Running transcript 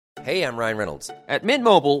Hey, I'm Ryan Reynolds. At Mint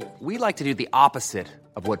Mobile, we like to do the opposite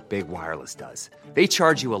of what Big Wireless does. They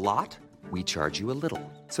charge you a lot, we charge you a little.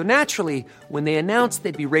 So naturally, when they announced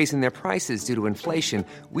they'd be raising their prices due to inflation,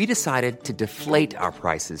 we decided to deflate our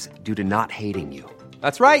prices due to not hating you.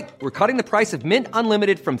 That's right. We're cutting the price of Mint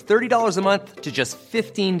Unlimited from $30 a month to just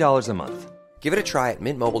 $15 a month. Give it a try at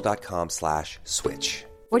mintmobile.com/switch.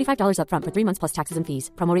 $45 up front for 3 months plus taxes and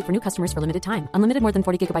fees. Promo rate for new customers for limited time. Unlimited more than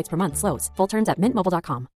 40 gigabytes per month. Slows full terms at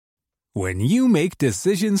mintmobile.com. When you make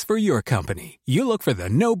decisions for your company, you look for the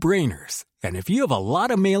no-brainers. And if you have a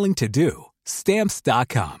lot of mailing to do,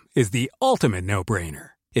 Stamps.com is the ultimate no-brainer.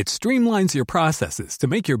 It streamlines your processes to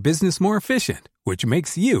make your business more efficient, which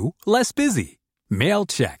makes you less busy. Mail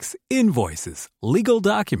checks, invoices, legal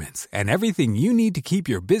documents, and everything you need to keep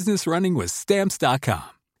your business running with Stamps.com.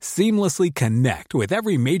 Seamlessly connect with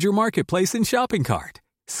every major marketplace and shopping cart.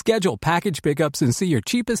 Schedule package pickups and see your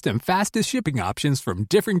cheapest and fastest shipping options from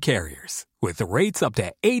different carriers, with rates up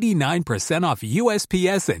to 89% off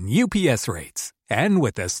USPS and UPS rates. And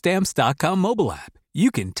with the Stamps.com mobile app,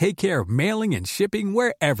 you can take care of mailing and shipping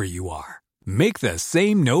wherever you are. Make the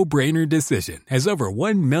same no-brainer decision as over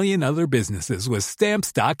 1 million other businesses with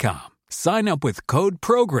Stamps.com. Sign up with code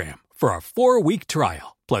PROGRAM for a 4-week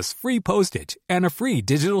trial, plus free postage and a free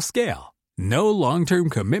digital scale. No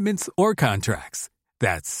long-term commitments or contracts.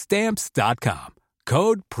 That's Stamps.com.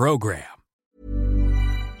 Code PROGRAM.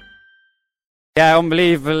 Yeah,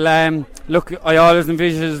 unbelievable. Look, I always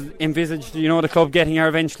envisaged, the club getting here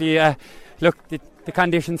eventually. Look, the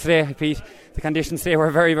conditions today, Pete, were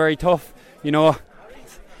very, very tough.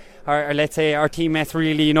 Let's say our teammates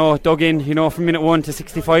really, dug in, from minute 1 to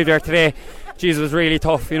 65 there today. Jeez, it was really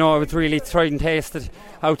tough. It was really tried and tasted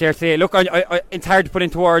out there today. Look, it's hard to put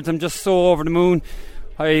into words. I'm just so over the moon.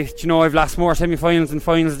 I've lost more semi-finals and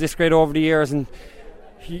finals of this grade over the years, and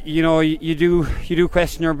you do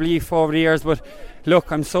question your belief over the years. But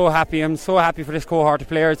look, I'm so happy for this cohort of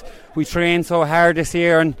players. We trained so hard this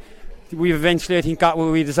year, and we've eventually, I think, got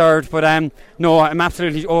what we deserved. But no, I'm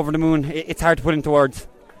absolutely over the moon. It's hard to put into words.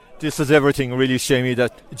 This is everything, really, Shamey,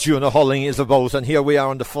 that junior hurling is about, and here we are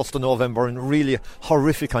on the 1st of November in really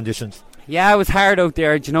horrific conditions. Yeah, it was hard out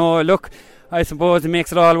there. Look, I suppose it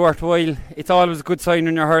makes it all worthwhile. It's always a good sign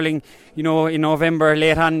when you're hurling, in November,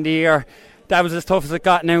 late on in the year. That was as tough as it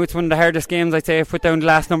got now. It's one of the hardest games, I'd say, I've put down the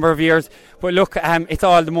last number of years. But look, it's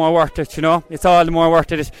all the more worth it, It's all the more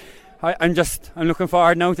worth it. I'm looking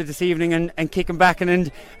forward now to this evening and kicking back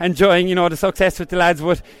and enjoying, the success with the lads.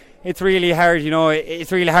 But it's really hard,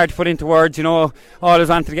 it's really hard to put into words, Always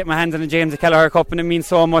wanted to get my hands on the James Kelleher Cup, and it means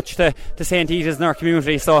so much to St. Eda's and our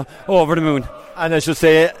community, so over the moon. And as you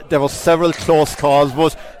say, there were several close calls,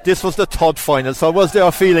 but this was the third final, so was there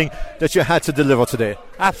a feeling that you had to deliver today?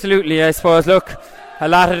 Absolutely, I suppose. Look, a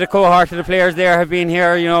lot of the cohort of the players there have been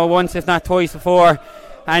here, once if not twice before,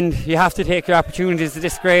 and you have to take your opportunities at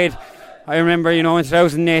this grade. I remember, in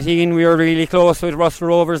 2018 we were really close with Russell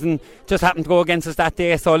Rovers and just happened to go against us that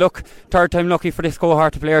day. So look, third time lucky for this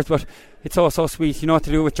cohort of players, but it's so sweet, to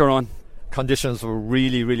do with your own. Conditions were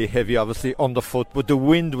really, really heavy, obviously, underfoot, but the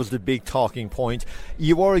wind was the big talking point.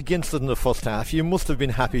 You were against it in the first half. You must have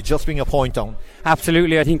been happy just being a point down.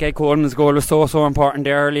 Absolutely. I think Ed Coleman's goal was so important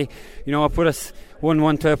there early. It put us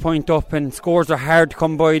 1-1 to a point up, and scores are hard to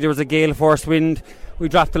come by. There was a gale force wind. We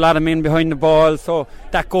dropped a lot of men behind the ball, so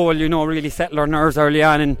that goal, really settled our nerves early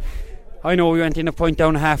on. And I know we went in a point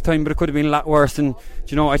down at half time, but it could have been a lot worse. And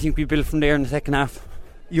I think we built from there in the second half.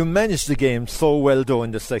 You managed the game so well, though,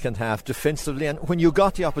 in the second half defensively, and when you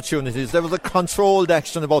got the opportunities, there was a controlled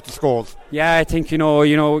action about the scores. Yeah, I think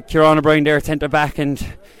Kieran O'Brien there centre back, and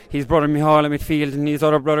his brother Micheál at midfield, and his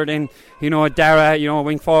other brother then Dara,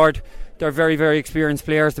 wing forward. They're very, very experienced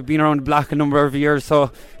players. They've been around the block a number of years,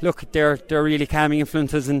 so look, they're really calming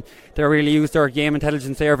influences, and they really use their game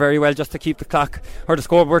intelligence there very well just to keep the clock or the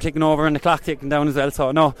scoreboard ticking over and the clock ticking down as well.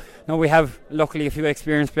 So no, we have luckily a few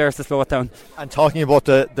experienced players to slow it down. And talking about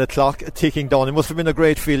the clock ticking down, it must have been a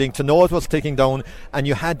great feeling to know it was ticking down and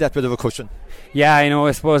you had that bit of a cushion. Yeah,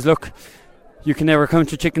 I suppose, look, you can never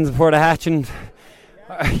count your chickens before they hatch, and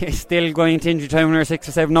still going into injury time when we were 6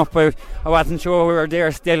 or 7 up. I wasn't sure we were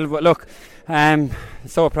there still, but look,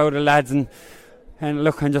 so proud of the lads, and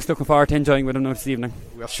look, I'm just looking forward to enjoying with them now this evening.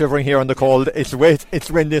 We're shivering here in the cold. It's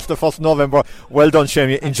windy, it's the 1st of November. Well done,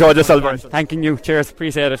 Shamey. Enjoy the celebration. Thanking you. Cheers.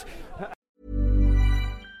 Appreciate it.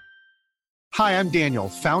 Hi, I'm Daniel,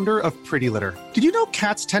 founder of Pretty Litter. Did you know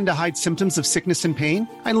cats tend to hide symptoms of sickness and pain?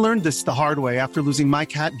 I learned this the hard way after losing my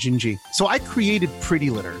cat, Gingy. So I created Pretty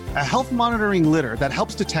Litter, a health monitoring litter that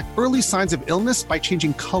helps detect early signs of illness by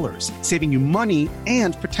changing colors, saving you money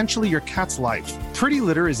and potentially your cat's life. Pretty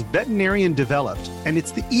Litter is veterinarian developed, and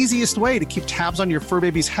it's the easiest way to keep tabs on your fur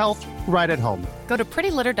baby's health right at home. Go to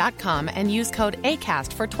prettylitter.com and use code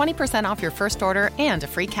ACAST for 20% off your first order and a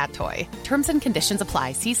free cat toy. Terms and conditions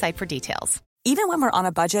apply. See site for details. Even when we're on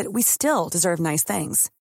a budget, we still deserve nice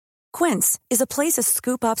things. Quince is a place to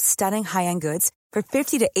scoop up stunning high-end goods for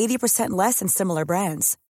 50 to 80% less than similar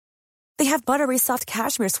brands. They have buttery soft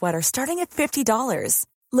cashmere sweaters starting at $50,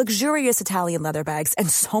 luxurious Italian leather bags,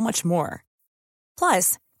 and so much more.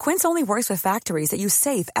 Plus, Quince only works with factories that use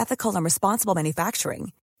safe, ethical, and responsible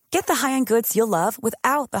manufacturing. Get the high-end goods you'll love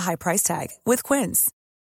without the high price tag with Quince.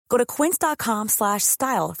 Go to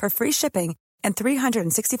quince.com/style for free shipping and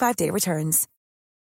 365-day returns.